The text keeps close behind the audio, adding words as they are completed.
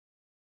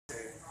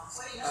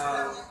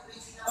Um,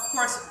 of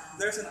course,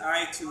 there's an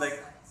eye to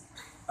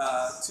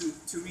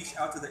to reach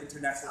out to the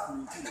international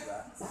community,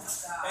 diba?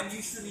 And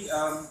usually,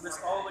 there's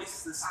always,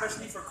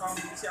 especially for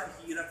comedy, kasi ang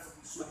hirap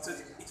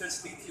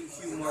i-translate yung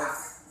humor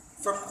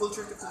from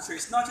culture to culture.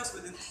 It's not just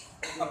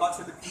about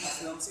Filipino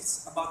films,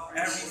 it's about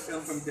every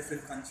film from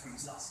different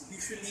countries.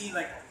 Usually,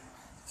 like,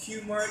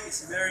 humor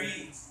is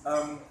very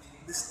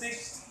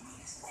distinct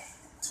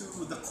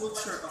to the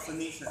culture of the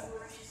nation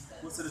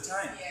most of the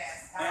time.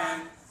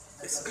 And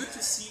it's good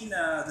to see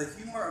the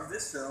humor of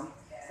this film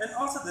and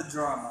also the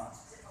drama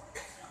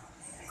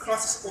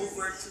crosses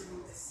over to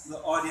the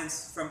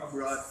audience from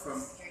abroad,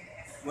 from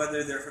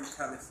whether they're from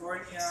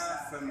California,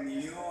 from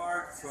New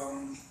York,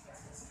 from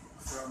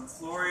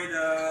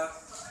Florida.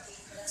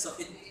 So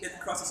it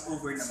crosses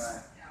over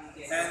naman.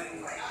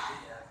 And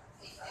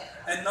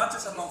and not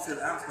just among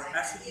Phil-Ams, but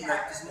actually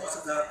like 'cause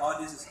most of the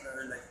audiences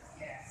are like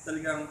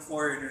talagang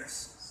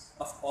foreigners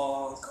of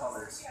all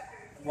colors.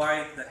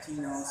 White,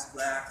 Latinos,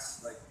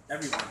 blacks, like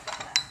everyone.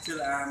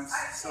 Phil-Ams.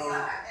 So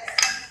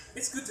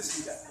it's good to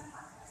see that.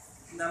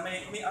 Na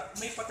may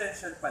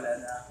potential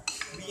pala na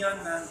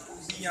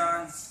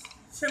beyond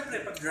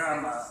syempre pag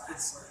drama,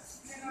 it's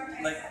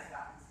like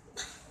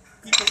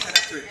people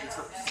connect to it. It's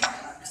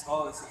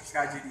a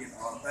tragedy and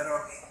all.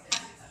 Pero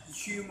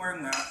humor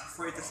nga,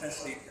 for it to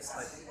translate is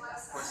like,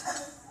 of course,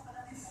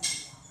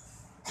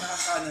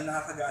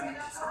 nakakagaan ng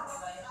puso.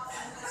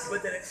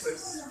 But the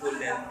first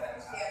full-length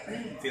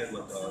film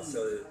mo to, so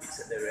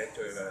it's a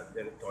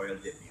directorial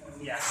debut.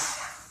 Yeah.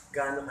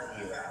 Gaano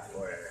kahirap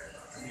or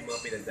hindi mo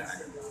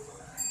pinagdaanan mo?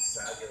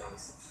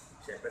 Struggles,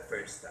 syempre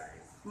first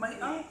time.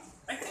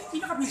 I think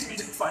pinaka-music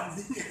ng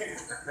funding.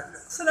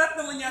 Sa lahat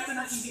naman yata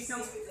ng indie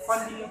film,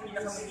 funding yung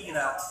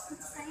pinaka-mahirap.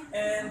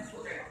 And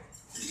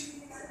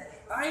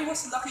I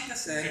was lucky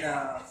kasi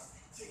na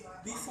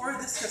before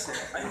this kasi,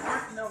 I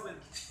worked now with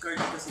Direk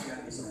JP.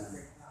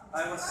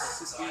 I was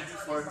his AD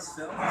for his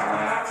film.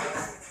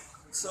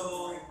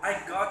 So I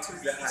got to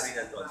The Hari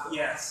na TOTO.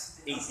 yes.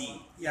 AD.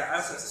 Yeah,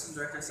 I was assistant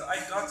director, so I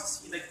got to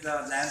see like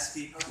the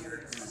landscape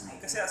here.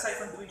 Kasi aside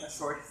from doing a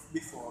short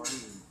before,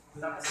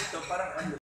 tapos ito parang